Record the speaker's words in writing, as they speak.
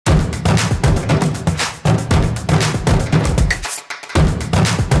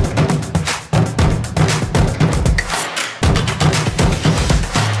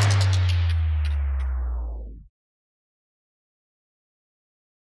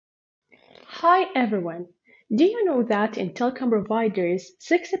Hi everyone. Do you know that in telecom providers,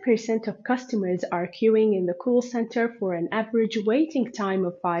 60% of customers are queuing in the call center for an average waiting time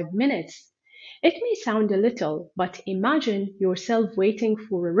of 5 minutes? It may sound a little, but imagine yourself waiting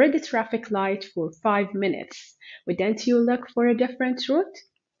for a red traffic light for 5 minutes. Wouldn't you look for a different route?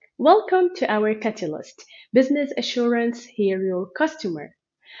 Welcome to our Catalyst, Business Assurance Hear Your Customer.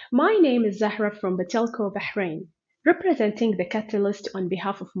 My name is Zahra from Batelco, Bahrain, representing the Catalyst on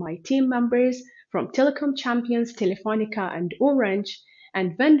behalf of my team members from telecom champions Telefonica and Orange,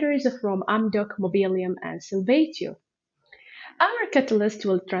 and vendors from Amdocs, Mobileum, and Solvatio. Our Catalyst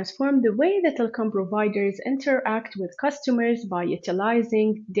will transform the way the telecom providers interact with customers by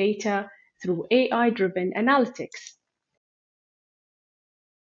utilizing data through AI-driven analytics.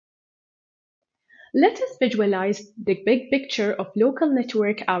 Let us visualize the big picture of local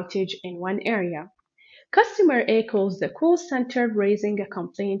network outage in one area. Customer A calls the call center raising a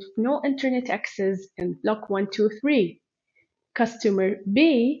complaint of no internet access in block 123. Customer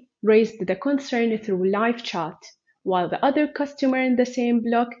B raised the concern through live chat, while the other customer in the same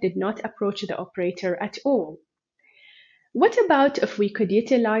block did not approach the operator at all. What about if we could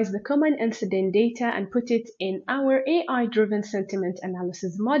utilize the common incident data and put it in our AI-driven sentiment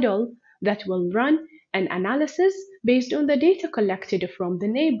analysis model that will run an analysis based on the data collected from the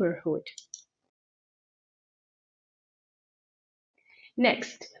neighborhood?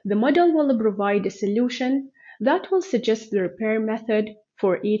 Next, the model will provide a solution that will suggest the repair method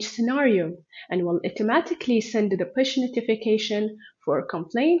for each scenario and will automatically send the push notification for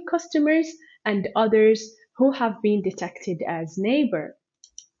complaint customers and others who have been detected as neighbor.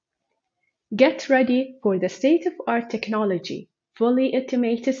 Get ready for the state-of-art technology, fully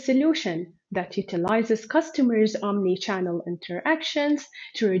automated solution that utilizes customers' omni-channel interactions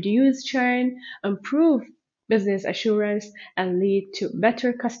to reduce churn, improve business assurance, and lead to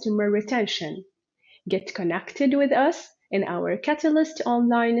better customer retention. Get connected with us in our Catalyst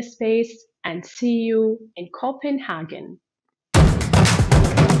online space and see you in Copenhagen.